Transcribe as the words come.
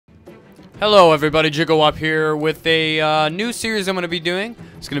Hello everybody, Jigglewop here with a new series I'm going to be doing.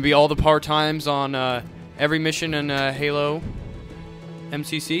 It's going to be all the par times on every mission in Halo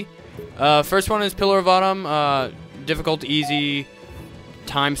MCC. First one is Pillar of Autumn, difficult, easy,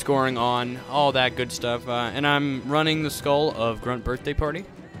 time scoring on, all that good stuff. And I'm running the skull of Grunt Birthday Party.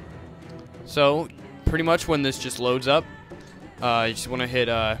 So, pretty much when this just loads up, you just want to hit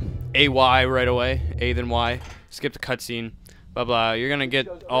AY right away, A then Y, skip the cutscene. Blah blah. You're gonna get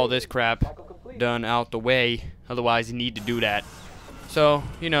all this crap done out the way. Otherwise, you need to do that. So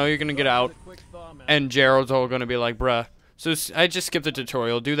you know you're gonna get out, and Gerald's all gonna be like, "Bruh." So I just skipped the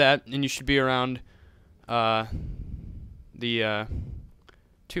tutorial. Do that, and you should be around the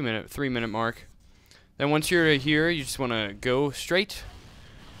 3-minute mark. Then once you're here, you just wanna go straight,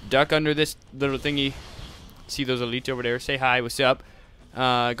 duck under this little thingy. See those elites over there? Say hi. What's up?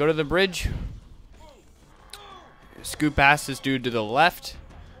 Go to the bridge. Scoot past this dude to the left,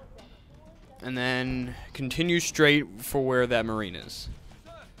 and then continue straight for where that marine is.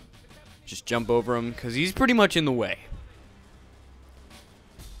 Just jump over him, because he's pretty much in the way.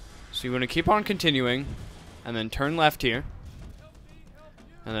 So you want to keep on continuing, and then turn left here,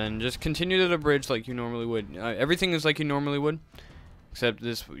 and then just continue to the bridge like you normally would. Everything is like you normally would, except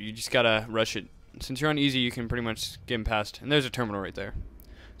this, you just gotta rush it. Since you're on easy, you can pretty much skim past, and there's a terminal right there.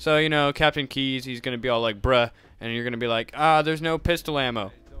 So, you know, Captain Keys, he's going to be all like, bruh, and you're going to be like, there's no pistol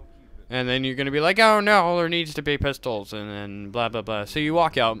ammo. And then you're going to be like, oh no, there needs to be pistols, and then blah, blah, blah. So you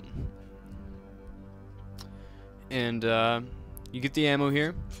walk out, and you get the ammo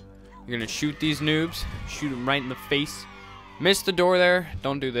here. You're going to shoot these noobs, shoot them right in the face. Miss the door there,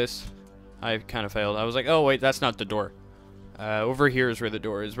 don't do this. I kind of failed. I was like, oh wait, that's not the door. Over here is where the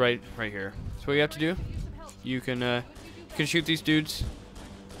door is, right here. So what you have to do, you can shoot these dudes.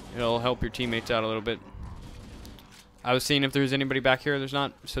 It'll help your teammates out a little bit. I was seeing if there's anybody back here. There's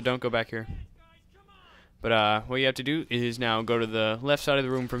not, so don't go back here. But what you have to do is now go to the left side of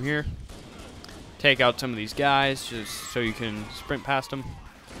the room from here. Take out some of these guys just so you can sprint past them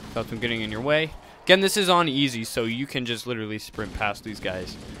without them getting in your way. Again, this is on easy, so you can just literally sprint past these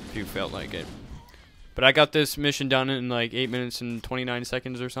guys if you felt like it. But I got this mission done in like 8 minutes and 29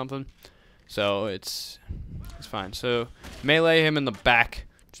 seconds or something. So it's fine. So melee him in the back.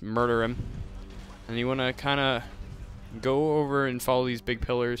 Just murder him. And you want to kind of go over and follow these big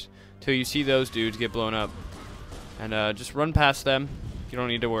pillars till you see those dudes get blown up. And just run past them. You don't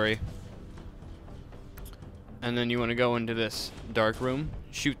need to worry. And then you want to go into this dark room.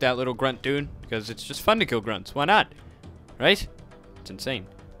 Shoot that little grunt dude. Because it's just fun to kill grunts. Why not? Right? It's insane.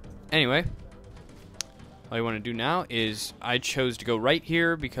 Anyway. All you want to do now is I chose to go right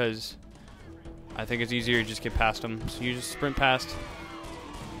here because I think it's easier to just get past them. So you just sprint past.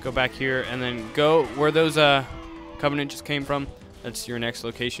 Go back here, and then go where those Covenant just came from. That's your next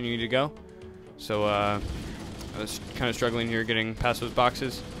location you need to go. So I was kind of struggling here getting past those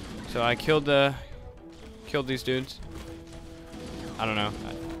boxes. So I killed these dudes. I don't know.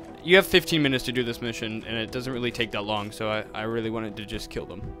 You have 15 minutes to do this mission, and it doesn't really take that long, so I really wanted to just kill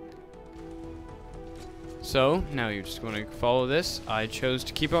them. So now you're just going to follow this. I chose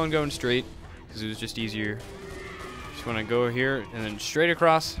to keep on going straight because it was just easier. Just want to go here and then straight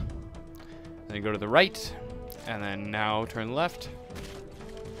across, then go to the right, and then now turn left.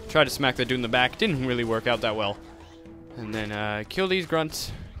 Try to smack that dude in the back. Didn't really work out that well. And then kill these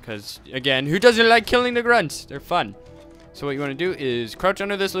grunts, because again, who doesn't like killing the grunts? They're fun. So what you want to do is crouch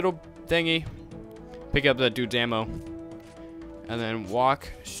under this little thingy, pick up that dude's ammo, and then walk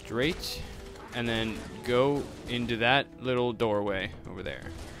straight, and then go into that little doorway over there,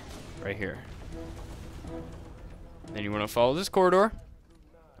 right here. Then you want to follow this corridor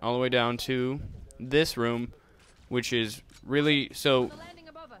all the way down to this room, which is really, so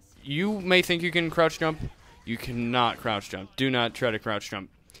you may think you can crouch jump. You cannot crouch jump. Do not try to crouch jump.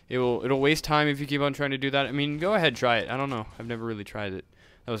 It'll waste time if you keep on trying to do that. I mean, go ahead, try it. I don't know. I've never really tried it.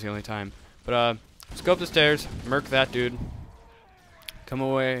 That was the only time. But let's go up the stairs, murk that dude. Come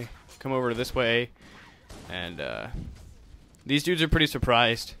over to this way, and these dudes are pretty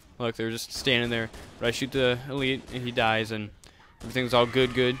surprised. Look, they're just standing there. But I shoot the elite, and he dies, and everything's all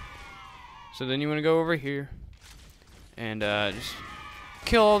good. So then you want to go over here, and just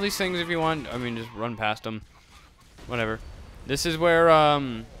kill all these things if you want. I mean, just run past them. Whatever. This is where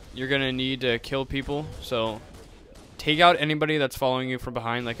you're going to need to kill people. So take out anybody that's following you from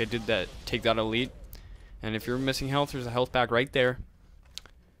behind, like I did that. Take that elite. And if you're missing health, there's a health pack right there.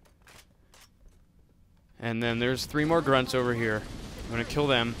 And then there's 3 more grunts over here. I'm going to kill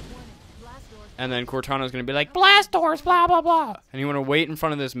them. And then Cortana's going to be like, blast doors, blah, blah, blah. And you want to wait in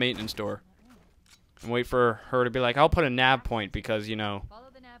front of this maintenance door. And wait for her to be like, I'll put a nav point because, you know,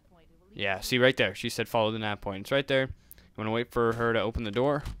 Yeah, see right there. She said follow the nav point. It's right there. You want to wait for her to open the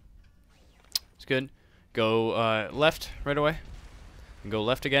door. It's good. Go left right away. And go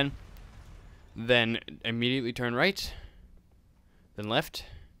left again. Then immediately turn right. Then left.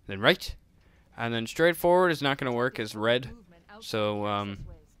 Then right. And then straight forward is not going to work as red. So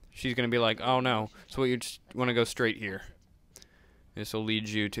she's going to be like, oh no. So you just want to go straight here. This will lead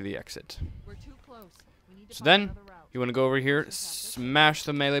you to the exit. So then you want to go over here, smash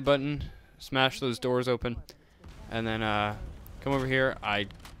the melee button, smash those doors open, and then come over here. I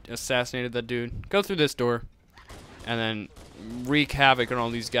assassinated that dude. Go through this door, and then wreak havoc on all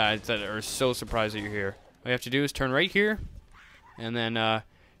these guys that are so surprised that you're here. All you have to do is turn right here, and then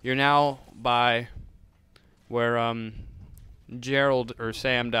you're now by where Gerald or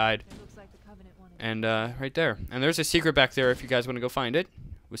Sam died, and right there. And there's a secret back there if you guys want to go find it.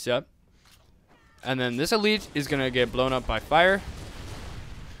 What's up? And then this elite is going to get blown up by fire.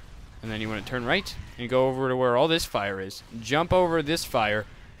 And then you want to turn right and go over to where all this fire is. Jump over this fire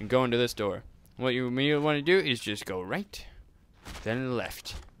and go into this door. What you immediately want to do is just go right, then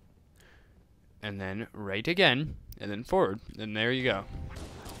left, and then right again, and then forward. And there you go.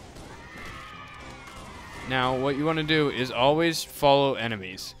 Now, what you want to do is always follow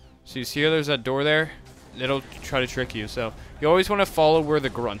enemies. So you see there's that door there? It'll try to trick you. So you always want to follow where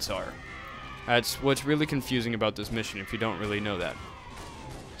the grunts are. That's what's really confusing about this mission if you don't really know that.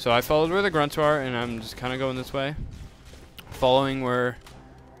 So I followed where the grunts are, and I'm just kind of going this way. Following where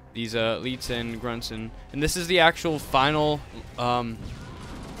these elites and grunts, and this is the actual final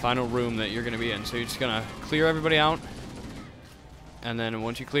room that you're going to be in. So you're just going to clear everybody out. And then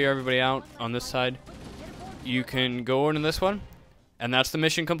once you clear everybody out on this side, you can go into this one. And that's the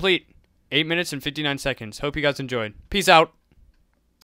mission complete. 8 minutes and 59 seconds. Hope you guys enjoyed. Peace out.